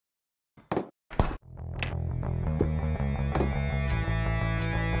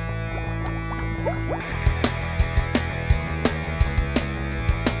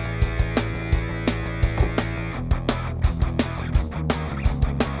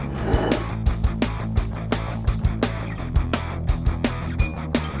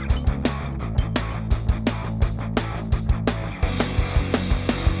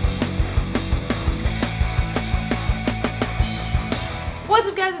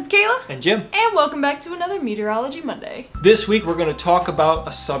it's Kayla. And Jim. And welcome back to another Meteorology Monday. This week we're going to talk about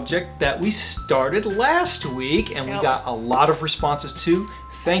a subject that we started last week and we got a lot of responses to.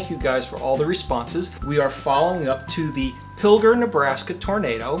 Thank you guys for all the responses. We are following up to the Pilger, Nebraska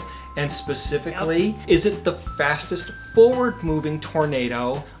tornado, and specifically, is it the fastest forward-moving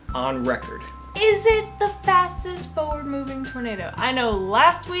tornado on record? Is it the fastest forward-moving tornado? I know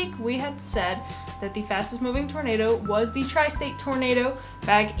last week we had said that the fastest moving tornado was the TriState tornado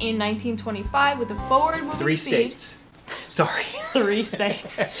back in 1925 with a forward-moving speed. 3 states. Sorry. 3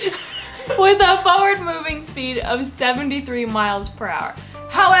 states. With a forward-moving speed of 73 miles per hour.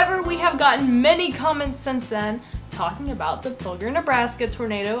 However, we have gotten many comments since then talking about the Pilger, Nebraska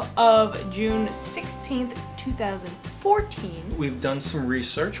tornado of June 16th, 2014. We've done some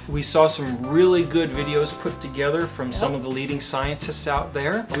research. We saw some really good videos put together from some of the leading scientists out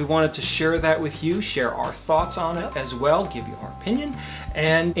there. We wanted to share that with you, share our thoughts on it as well, give you our opinion,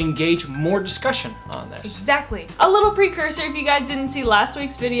 and engage more discussion on this. Exactly. A little precursor if you guys didn't see last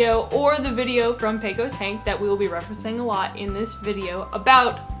week's video or the video from Pecos Hank that we will be referencing a lot in this video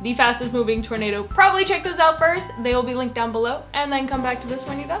about the fastest moving tornado. Probably check those out first. They will be linked down below, and then come back to this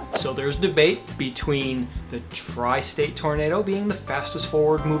when you're done. So there's debate between the TriState tornado being the fastest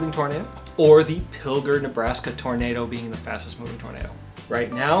forward moving tornado or the Pilger, Nebraska tornado being the fastest moving tornado.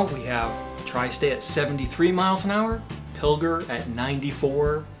 Right now we have TriState at 73 miles an hour, Pilger at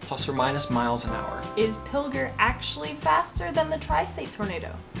 94 plus or minus miles an hour. Is Pilger actually faster than the TriState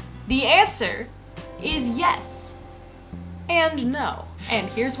tornado? The answer is yes and no, and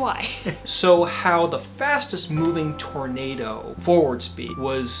here's why. So how the fastest moving tornado forward speed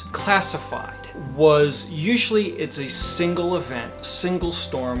was classified was usually it's a single event, single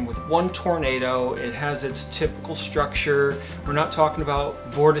storm with one tornado. It has its typical structure. We're not talking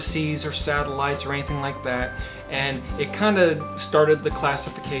about vortices or satellites or anything like that. And it kind of started the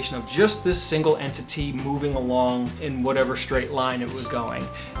classification of just this single entity moving along in whatever straight line it was going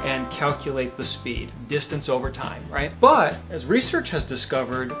and calculate the speed, distance over time, right? But as research has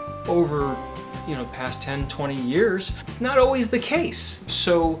discovered over, past 10, 20 years, it's not always the case.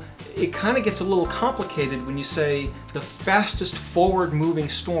 So it kind of gets a little complicated when you say the fastest forward moving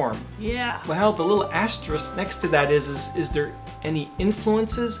storm. Yeah. Well, the little asterisk next to that is there any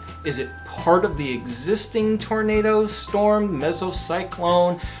influences? Is it part of the existing tornado, storm,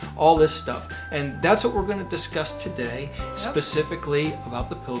 mesocyclone, all this stuff? And that's what we're going to discuss today, specifically about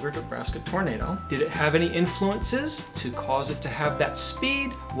the Pilger, Nebraska tornado. Did it have any influences to cause it to have that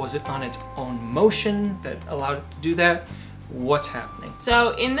speed? Was it on its own motion that allowed it to do that? What's happening?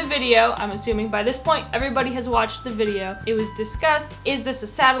 So in the video, I'm assuming by this point everybody has watched the video, it was discussed, is this a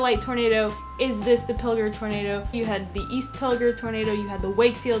satellite tornado? Is this the Pilger tornado? You had the East Pilger tornado, you had the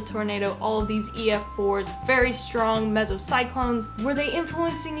Wakefield tornado, all of these EF4s, very strong mesocyclones. Were they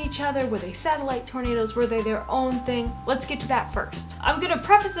influencing each other? Were they satellite tornadoes? Were they their own thing? Let's get to that first. I'm gonna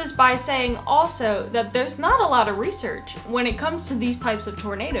preface this by saying also that there's not a lot of research when it comes to these types of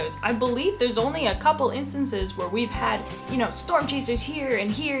tornadoes. I believe there's only a couple instances where we've had, storm chasers here and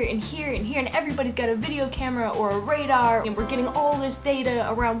here and here and here, and everybody's got a video camera or a radar, and we're getting all this data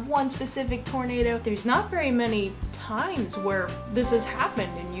around one specific tornado. There's not very many times where this has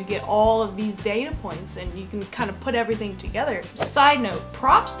happened and you get all of these data points and you can kind of put everything together. Side note,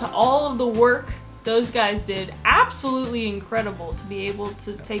 props to all of the work those guys did. Absolutely incredible to be able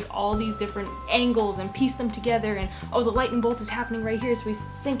to take all these different angles and piece them together, and oh, the lightning bolt is happening right here, so we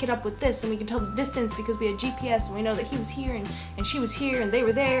sync it up with this and we can tell the distance because we had GPS and we know that he was here and she was here and they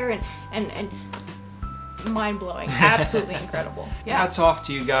were there, and mind-blowing. Absolutely incredible. Yeah. Hats off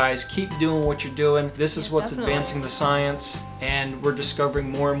to you guys. Keep doing what you're doing. This is what's advancing the science, and we're discovering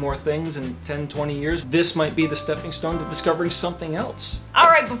more and more things in 10, 20 years. This might be the stepping stone to discovering something else.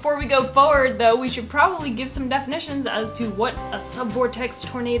 Alright, before we go forward though, we should probably give some definitions as to what a subvortex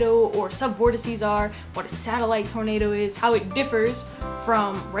tornado or subvortices are, what a satellite tornado is, how it differs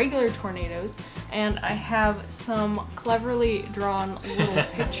from regular tornadoes, and I have some cleverly drawn little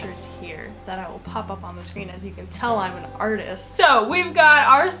pictures here that I will pop up on the screen. As you can tell, I'm an artist. So we've got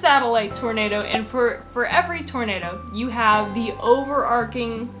our satellite tornado, and for every tornado you have the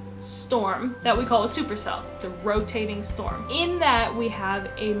overarching storm that we call a supercell. It's a rotating storm. In that we have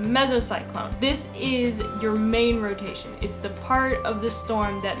a mesocyclone. This is your main rotation. It's the part of the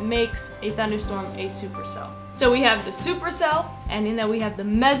storm that makes a thunderstorm a supercell. So we have the supercell, and in that we have the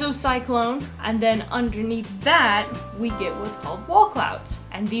mesocyclone, and then underneath that we get what's called wall clouds.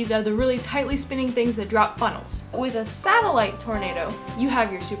 And these are the really tightly spinning things that drop funnels. With a satellite tornado, you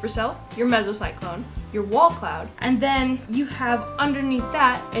have your supercell, your mesocyclone, your wall cloud, and then you have underneath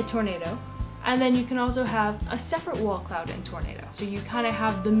that a tornado, And then you can also have a separate wall cloud and tornado. So you kind of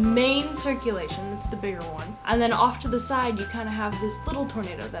have the main circulation, that's the bigger one. And then off to the side, you kind of have this little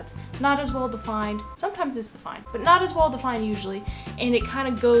tornado that's not as well defined. Sometimes it's defined, but not as well defined usually. And it kind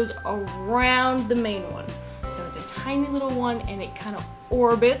of goes around the main one. So it's a tiny little one and it kind of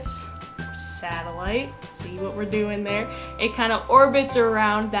orbits, satellite, see what we're doing there? It kind of orbits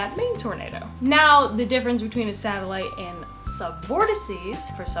around that main tornado. Now, the difference between a satellite and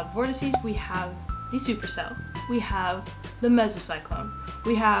subvortices. For subvortices, we have the supercell, we have the mesocyclone,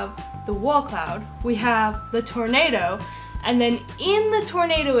 we have the wall cloud, we have the tornado, and then in the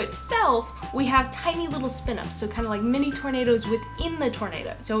tornado itself, we have tiny little spin-ups, so kind of like mini tornadoes within the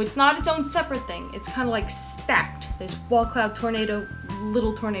tornado. So it's not its own separate thing, it's kind of like stacked. There's wall cloud, tornado,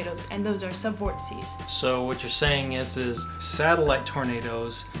 little tornadoes, and those are subvortices. So what you're saying is satellite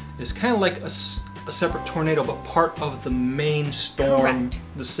tornadoes is kind of like a separate tornado, but part of the main storm. Correct.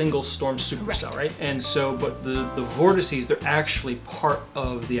 The single storm supercell, right? And so, but the vortices, they're actually part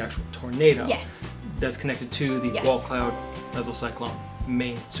of the actual tornado. Yes. That's connected to the wall cloud mesocyclone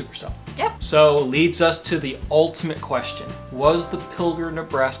main supercell. Yep. So leads us to the ultimate question. Was the Pilger,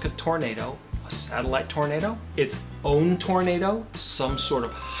 Nebraska tornado a satellite tornado? Its own tornado? Some sort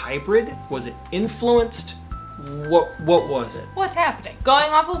of hybrid? Was it influenced? What was it? What's happening?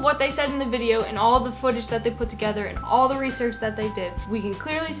 Going off of what they said in the video and all the footage that they put together and all the research that they did, we can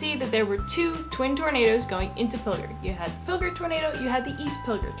clearly see that there were two twin tornadoes going into Pilger. You had the Pilger tornado, you had the East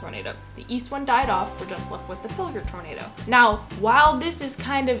Pilger tornado. The east one died off, we're just left with the Pilger tornado. Now, while this is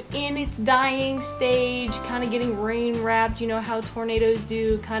kind of in its dying stage, kind of getting rain wrapped, you know how tornadoes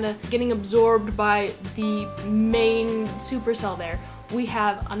do, kind of getting absorbed by the main supercell there, we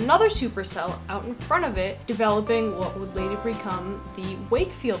have another supercell out in front of it developing what would later become the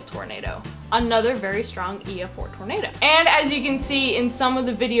Wakefield tornado, another very strong EF4 tornado. And as you can see in some of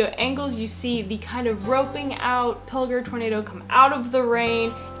the video angles, you see the kind of roping out Pilger tornado come out of the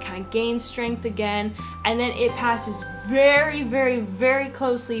rain, kind of gains strength again, and then it passes very, very, very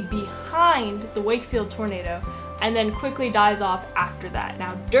closely behind the Wakefield tornado and then quickly dies off after that.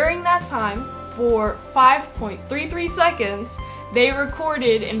 Now, during that time, for 5.33 seconds, they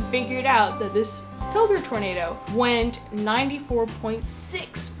recorded and figured out that this Pilger tornado went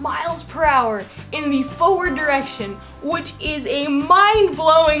 94.6 miles per hour in the forward direction, which is a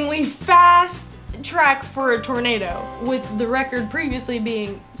mind-blowingly fast track for a tornado, with the record previously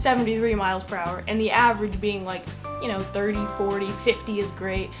being 73 miles per hour and the average being like, you know, 30, 40, 50 is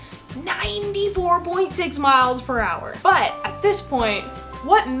great. 94.6 miles per hour. But at this point,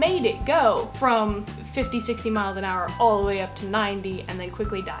 what made it go from 50, 60 miles an hour all the way up to 90 and then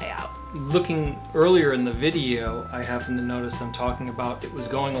quickly die out? Looking earlier in the video, I happened to notice them talking about it was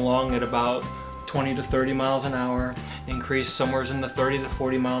going along at about 20 to 30 miles an hour, increased somewhere in the 30 to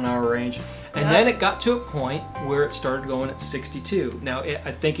 40 mile an hour range. And then it got to a point where it started going at 62. Now,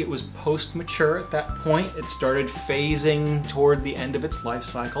 I think it was post-mature at that point. It started phasing toward the end of its life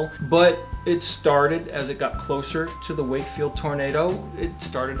cycle, but it started, as it got closer to the Wakefield tornado, it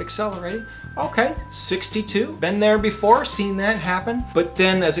started accelerating. Okay, 62, been there before, seen that happen. But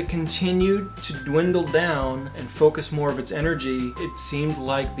then as it continued to dwindle down and focus more of its energy, it seemed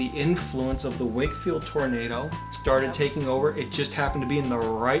like the influence of the Wakefield tornado started taking over. It just happened to be in the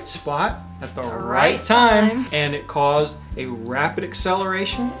right spot at the right time, and it caused a rapid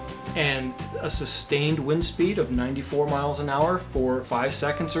acceleration and a sustained wind speed of 94 miles an hour for 5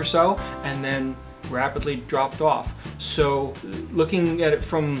 seconds or so, and then rapidly dropped off. So looking at it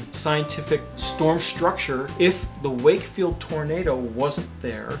from scientific storm structure, if the Wakefield tornado wasn't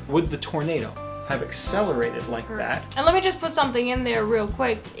there, would the tornado have accelerated like that? And let me just put something in there real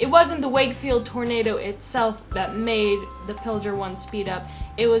quick. It wasn't the Wakefield tornado itself that made the Pilger one speed up.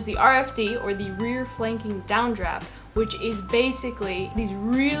 It was the RFD, or the rear flanking downdraft, which is basically these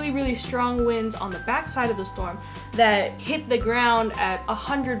really, really strong winds on the backside of the storm that hit the ground at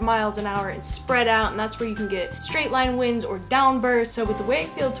 100 miles an hour and spread out, and that's where you can get straight line winds or downbursts. So with the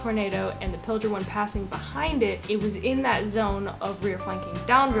Wakefield tornado and the Pilger one passing behind it, it was in that zone of rear flanking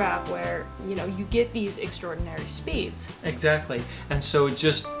downdraft where, you know, you get these extraordinary speeds. Exactly. And so it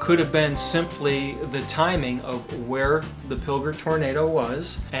just could have been simply the timing of where the Pilger tornado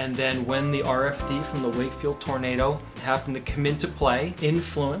was, and then when the RFD from the Wakefield tornado happened to come into play,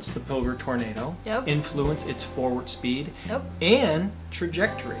 influence the Pilger tornado, influence its forward speed, and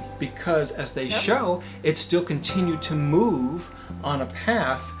trajectory. Because as they show, it still continued to move on a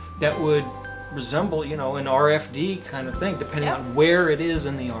path that would resemble, you know, an RFD kind of thing, depending on where it is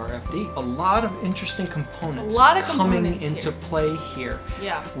in the RFD. A lot of interesting components coming into play here.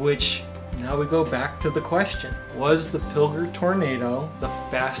 Which, now we go back to the question. Was the Pilger tornado the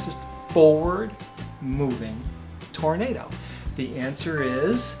fastest forward moving tornado? The answer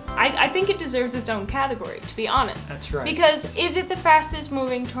is... I think it deserves its own category, to be honest. That's right. Because is it the fastest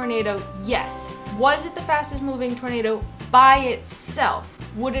moving tornado? Yes. Was it the fastest moving tornado by itself?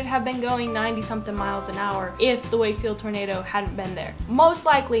 Would it have been going 90-something miles an hour if the Wakefield tornado hadn't been there? Most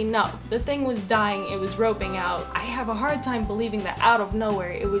likely no. The thing was dying, it was roping out. I have a hard time believing that out of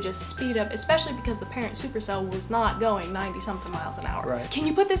nowhere it would just speed up, especially because the parent supercell was not going 90-something miles an hour. Right. Can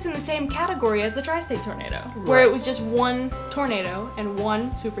you put this in the same category as the TriState tornado? Where it was just one tornado and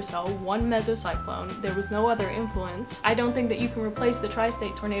one supercell, one mesocyclone. There was no other influence. I don't think that you can replace the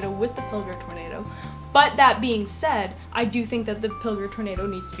TriState tornado with the Pilger tornado. But that being said, I do think that the Pilger tornado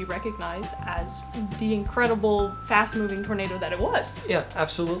needs to be recognized as the incredible fast-moving tornado that it was. Yeah,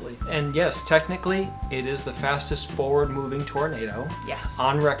 absolutely. And yes, technically, it is the fastest forward-moving tornado. Yes.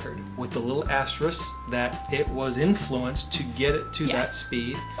 On record, with the little asterisk that it was influenced to get it to that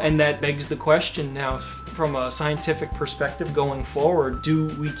speed. And that begs the question now, from a scientific perspective going forward, do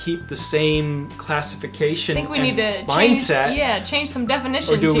we keep the same classification I think we need to mindset? change some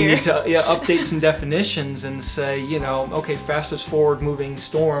definitions or do we here. need to update some definitions and say, you know, okay, fastest forward-moving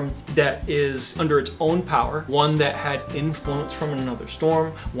storm that is under its own power, one that had influence from another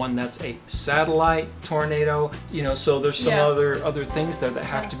storm, one that's a satellite tornado, you know, so there's some other things there that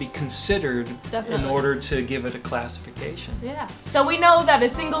have to be considered in order to give it a classification. Yeah. So we know that a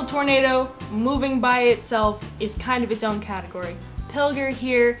single tornado moving by itself is kind of its own category. Pilger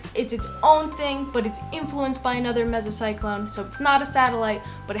here, it's its own thing, but it's influenced by another mesocyclone, so it's not a satellite,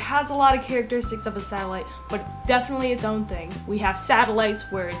 but it has a lot of characteristics of a satellite, but it's definitely its own thing. We have satellites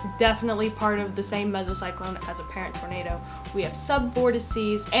where it's definitely part of the same mesocyclone as a parent tornado. We have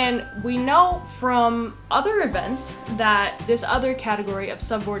subvortices, and we know from other events that this other category of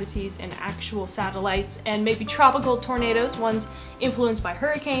subvortices and actual satellites and maybe tropical tornadoes, ones influenced by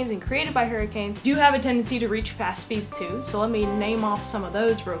hurricanes and created by hurricanes, do have a tendency to reach fast speeds too, so let me name off some of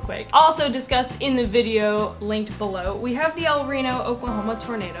those real quick. Also discussed in the video linked below, we have the El Reno, Oklahoma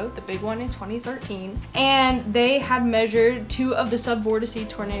tornado, the big one in 2013, and they had measured 2 of the subvortice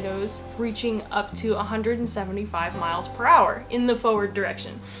tornadoes reaching up to 175 miles per hour in the forward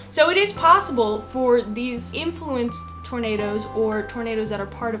direction. So it is possible for these influenced tornadoes or tornadoes that are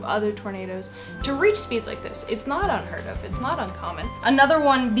part of other tornadoes to reach speeds like this. It's not unheard of, it's not uncommon. Another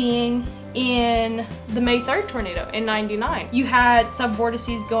one being in the May 3rd tornado in '99. You had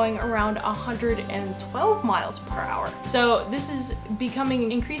subvortices going around 112 miles per hour. So this is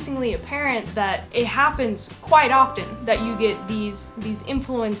becoming increasingly apparent that it happens quite often that you get these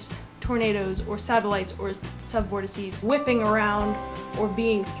influenced tornadoes or satellites or subvortices whipping around or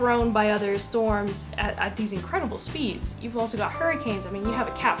being thrown by other storms at these incredible speeds. You've also got hurricanes. I mean, you have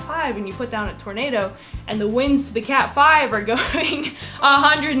a Cat 5 and you put down a tornado and the winds to the Cat 5 are going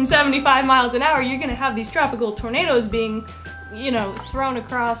 175 miles an hour. You're gonna have these tropical tornadoes being, you know, thrown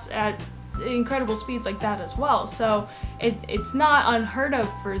across at incredible speeds like that as well. So it's not unheard of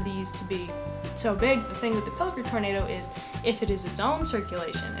for these to be so big. The thing with the Pilger tornado is, if it is its own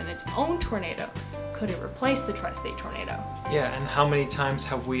circulation and its own tornado, could it replace the TriState tornado? Yeah, and how many times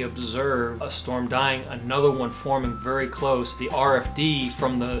have we observed a storm dying, another one forming very close, the RFD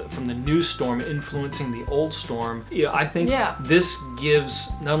from the new storm influencing the old storm? You know, I think this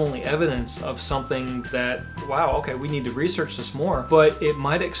gives not only evidence of something that, wow, okay, we need to research this more, but it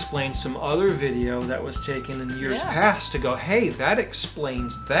might explain some other video that was taken in years past to go, hey, that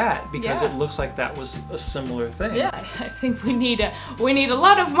explains that, because it looks like that was a similar thing. Yeah, I think we need a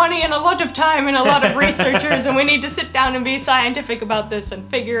lot of money and a lot of time and a lot of researchers, and we need to sit down and be scientific about this and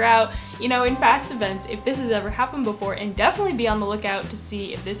figure out, you know, in past events, if this has ever happened before, and definitely be on the lookout to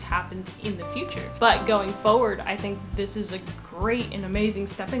see if this happens in the future. But going forward, I think this is a great and amazing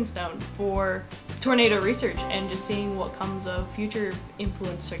stepping stone for tornado research and just seeing what comes of future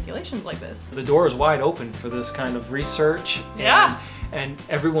influence circulations like this. The door is wide open for this kind of research and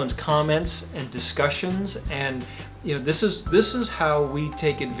everyone's comments and discussions, and you know, this is how we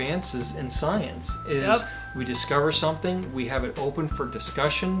take advances in science, is we discover something, we have it open for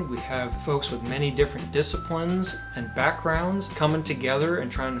discussion, we have folks with many different disciplines and backgrounds coming together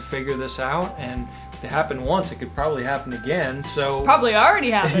and trying to figure this out, and if it happened once, it could probably happen again, so... It's probably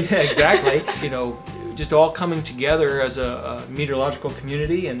already happened. Yeah, exactly. You know, just all coming together as a meteorological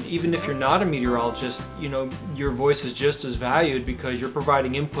community. And even if you're not a meteorologist, you know, your voice is just as valued because you're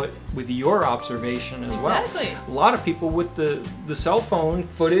providing input with your observation as well. Exactly. A lot of people with the cell phone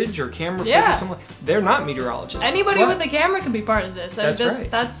footage or camera footage, they're not meteorologists. Anybody with a camera can be part of this. That's right.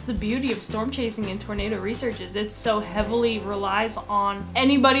 That's the beauty of storm chasing and tornado research, is it so heavily relies on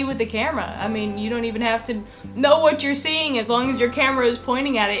anybody with a camera. I mean, you don't even have to know what you're seeing as long as your camera is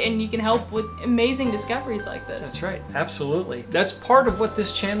pointing at it, and you can help with amazing discoveries like this. That's right. Absolutely. That's part of what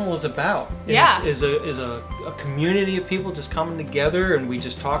this channel is about. Is a community of people just coming together, and we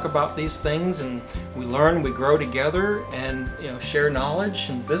just talk about these things, and we learn, we grow together, and share knowledge.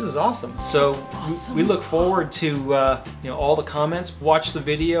 And this is awesome. So we look forward to all the comments. Watch the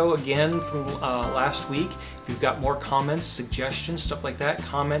video again from last week. If you've got more comments, suggestions, stuff like that,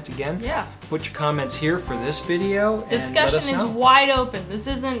 comment again. Yeah. Put your comments here for this video. Discussion is wide open. This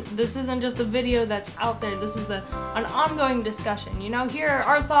isn't just a video that's out there. This is an ongoing discussion. Here are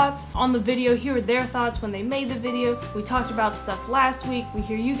our thoughts on the video. Here are their thoughts when they made the video. We talked about stuff last week. We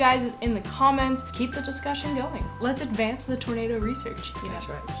hear you guys in the comments. Keep the discussion going. Let's advance the tornado research. That's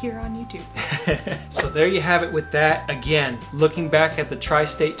right. Here on YouTube. So there you have it with that. Again, looking back at the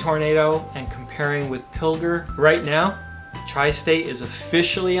Tri-State tornado and comparing with Pilger. Right now, Tri-State is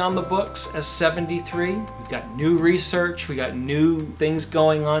officially on the books as 73. We've got new research, we got new things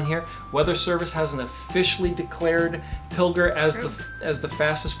going on here. Weather Service hasn't officially declared Pilger as the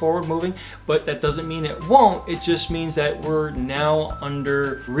fastest forward moving, but that doesn't mean it won't. It just means that we're now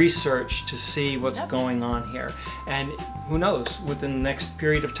under research to see what's going on here. And who knows, within the next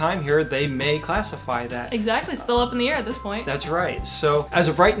period of time here, they may classify that. Exactly, still up in the air at this point. That's right. So as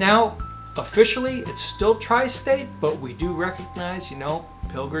of right now, officially, it's still Tri-State, but we do recognize,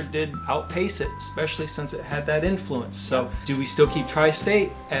 Pilger did outpace it, especially since it had that influence. So do we still keep Tri-State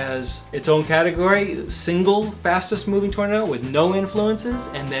as its own category, single fastest moving tornado with no influences,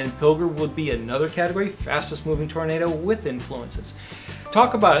 and then Pilger would be another category, fastest moving tornado with influences?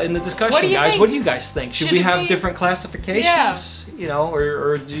 Talk about it in the discussion, guys. What do you guys think? Should we have different classifications?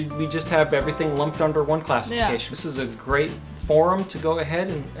 Or do we just have everything lumped under one classification? This is a great forum to go ahead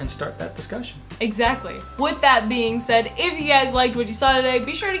and start that discussion. Exactly. With that being said, if you guys liked what you saw today,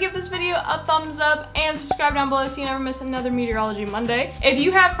 be sure to give this video a thumbs up and subscribe down below so you never miss another Meteorology Monday. If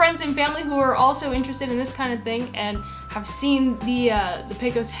you have friends and family who are also interested in this kind of thing and have seen the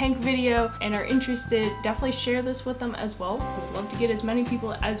Pecos Hank video and are interested, definitely share this with them as well. We'd love to get as many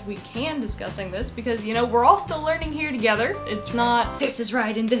people as we can discussing this because, we're all still learning here together. It's not this is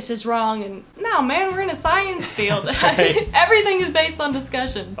right and this is wrong, and no, man, we're in a science field. Everything is based on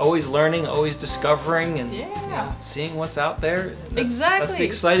discussion. Always learning, always discovering, and seeing what's out there. That's the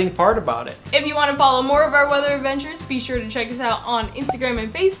exciting part about it. If you want to follow more of our weather adventures, be sure to check us out on Instagram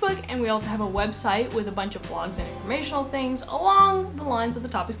and Facebook, and we also have a website with a bunch of blogs and informational things along the lines of the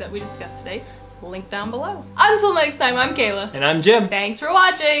topics that we discussed today. Link down below. Until next time, I'm Kayla. And I'm Jim. Thanks for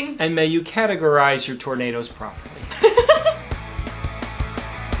watching. And may you categorize your tornadoes properly.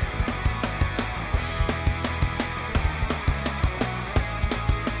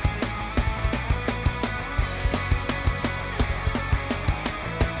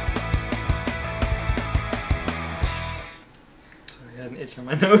 Sorry, I had an itch on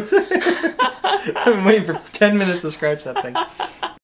my nose. I've been waiting for 10 minutes to scratch that thing.